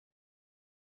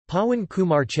Pawan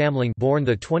Kumar Chamling, born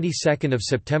the 22nd of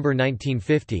September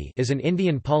 1950, is an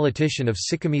Indian politician of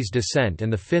Sikkimese descent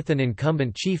and the fifth and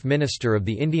incumbent Chief Minister of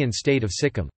the Indian state of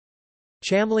Sikkim.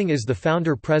 Chamling is the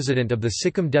founder-president of the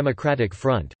Sikkim Democratic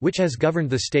Front, which has governed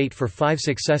the state for 5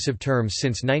 successive terms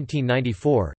since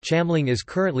 1994. Chamling is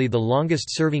currently the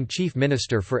longest-serving Chief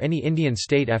Minister for any Indian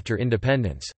state after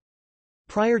independence.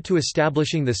 Prior to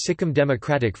establishing the Sikkim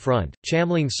Democratic Front,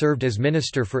 Chamling served as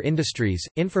Minister for Industries,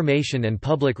 Information and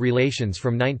Public Relations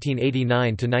from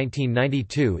 1989 to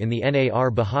 1992 in the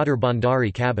Nar Bahadur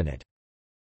Bhandari cabinet.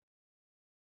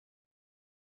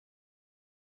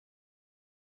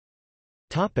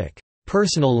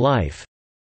 Personal life.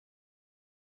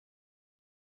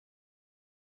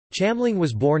 Chamling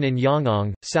was born in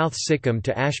Yongong, South Sikkim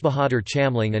to Ashbahadur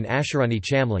Chamling and Asharani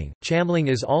Chamling. Chamling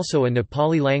is also a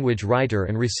Nepali language writer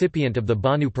and recipient of the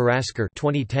Bhanu Puraskar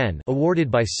 2010 awarded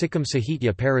by Sikkim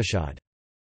Sahitya Parishad.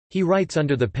 He writes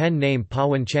under the pen name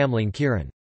Pawan Chamling Kiran.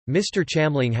 Mr.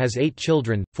 Chamling has 8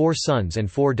 children, 4 sons and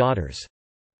 4 daughters.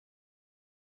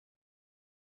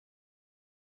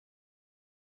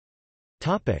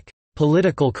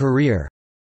 Political career.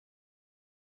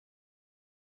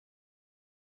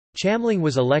 Chamling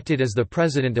was elected as the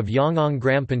president of Yongong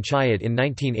Gram Panchayat in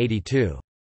 1982.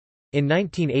 In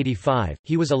 1985,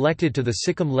 he was elected to the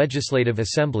Sikkim Legislative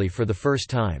Assembly for the first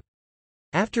time.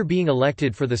 After being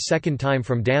elected for the second time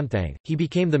from Damthang, he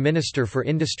became the Minister for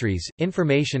Industries,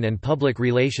 Information and Public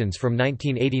Relations from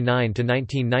 1989 to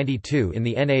 1992 in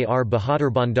the Nar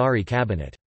Bahadur Bhandari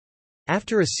cabinet.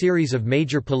 After a series of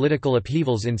major political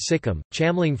upheavals in Sikkim,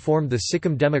 Chamling formed the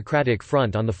Sikkim Democratic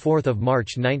Front on 4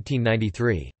 March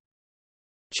 1993.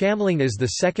 Chamling is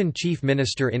the second Chief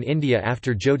Minister in India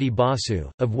after Jyoti Basu,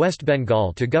 of West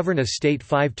Bengal to govern a state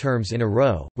 5 terms in a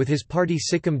row, with his party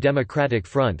Sikkim Democratic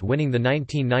Front winning the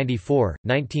 1994,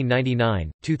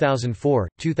 1999, 2004,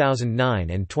 2009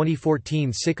 and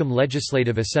 2014 Sikkim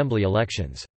Legislative Assembly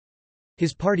elections.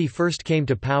 His party first came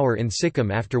to power in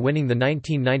Sikkim after winning the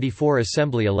 1994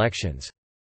 Assembly elections.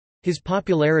 His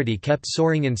popularity kept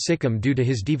soaring in Sikkim due to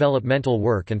his developmental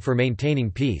work and for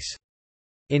maintaining peace.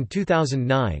 In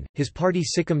 2009, his party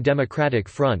Sikkim Democratic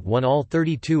Front won all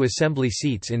 32 assembly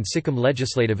seats in Sikkim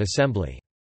Legislative Assembly.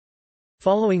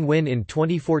 Following win in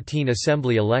 2014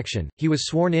 Assembly election, he was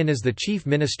sworn in as the Chief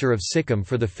Minister of Sikkim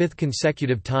for the 5th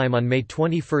consecutive time on May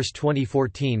 21,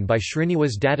 2014 by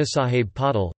Srinivas Dadasaheb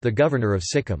Patil, the Governor of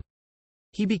Sikkim.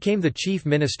 He became the Chief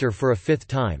Minister for a 5th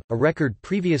time, a record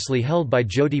previously held by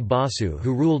Jyoti Basu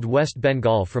who ruled West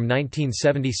Bengal from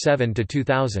 1977 to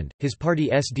 2000. His party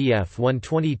SDF won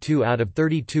 22 out of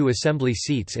 32 assembly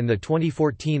seats in the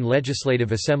 2014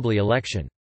 Legislative Assembly election.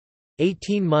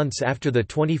 18 months after the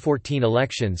 2014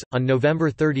 elections, on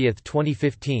November 30,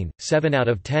 2015, 7 out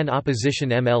of 10 opposition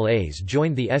MLAs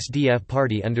joined the SDF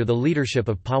party under the leadership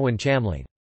of Pawan Chamling.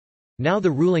 Now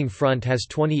the ruling front has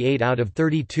 28 out of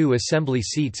 32 assembly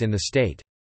seats in the state.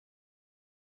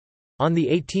 On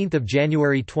 18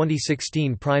 January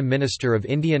 2016 Prime Minister of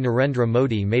India Narendra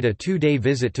Modi made a 2-day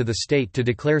visit to the state to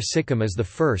declare Sikkim as the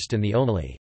first and the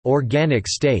only organic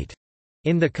state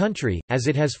in the country, as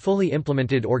it has fully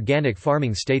implemented organic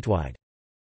farming statewide.